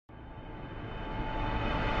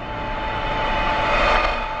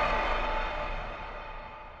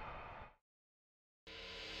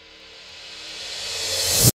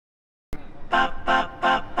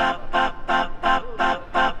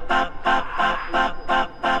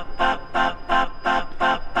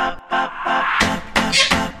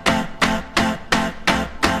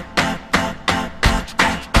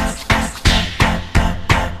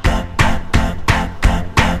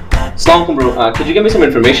Assalamualaikum bro, could you give me some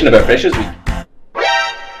information about Freshers Week?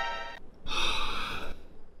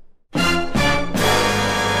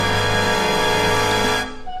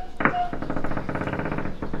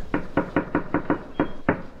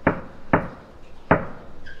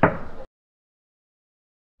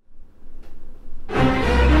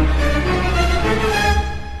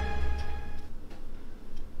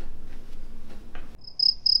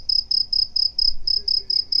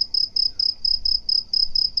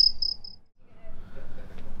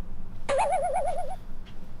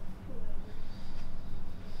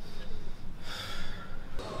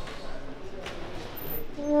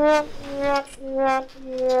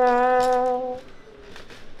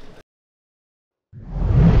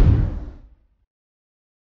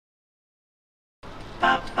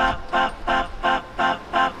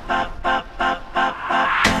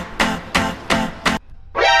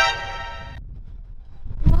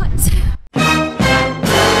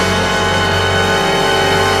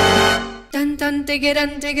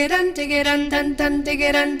 Diggeran diggeran diggeran dun dun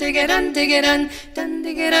diggeran diggeran diggeran dun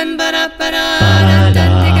diggeran bara bara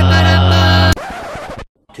dun digge bara ba.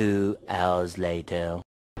 2 hours later.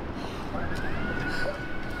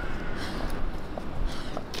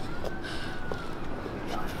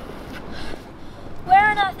 Where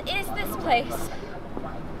on earth is this place?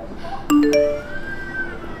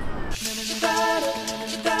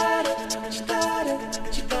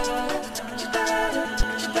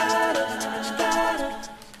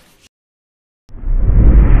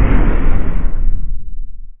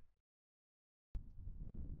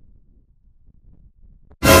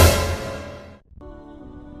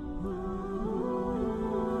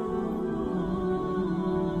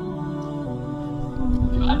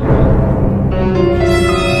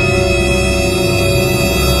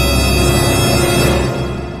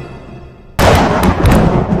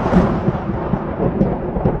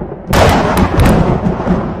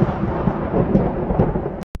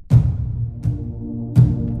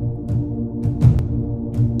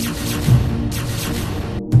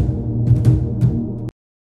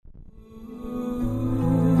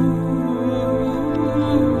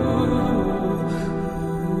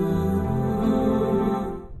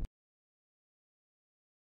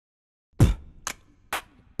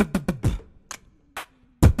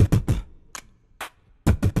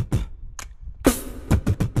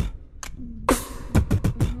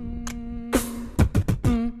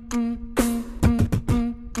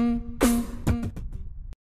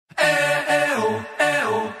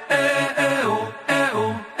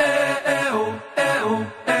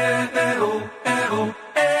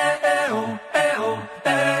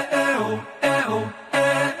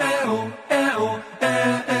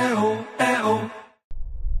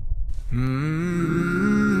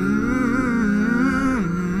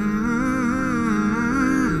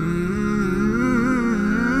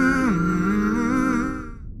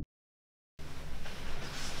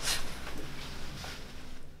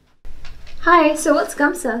 Hi, so what's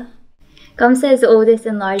GUMSA? GUMSA is the oldest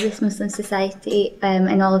and largest Muslim society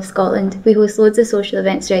in all of Scotland. We host loads of social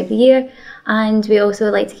events throughout the year, and we also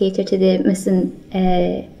like to cater to the Muslim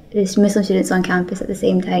students on campus at the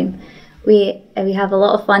same time. We have a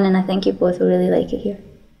lot of fun, and I think you both will really like it here.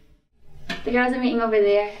 The girls are meeting over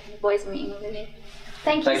there, the boys are meeting over there.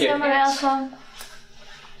 Thank you so much. You're welcome.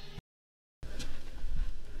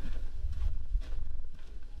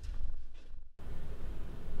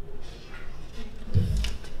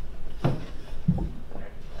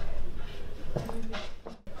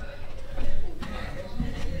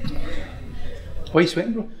 Why are you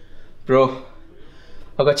sweating, bro? Bro,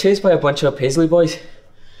 I got chased by a bunch of Paisley boys.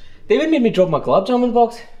 They even made me drop my glove jamming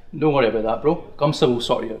box. Don't worry about that, bro. GUMSA will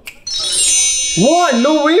sort you out. What?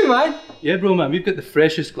 No way, man! Yeah, bro, man. We've got the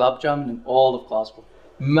freshest glove jamming in all of Glasgow.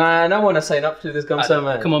 Man, I want to sign up to this GUMSA,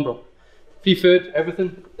 man. Come on, bro. Free food,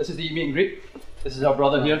 everything. This is the meet and greet. This is our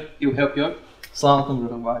brother here. He'll help you out. Assalamualaikum, bro.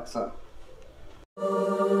 Come back, sir.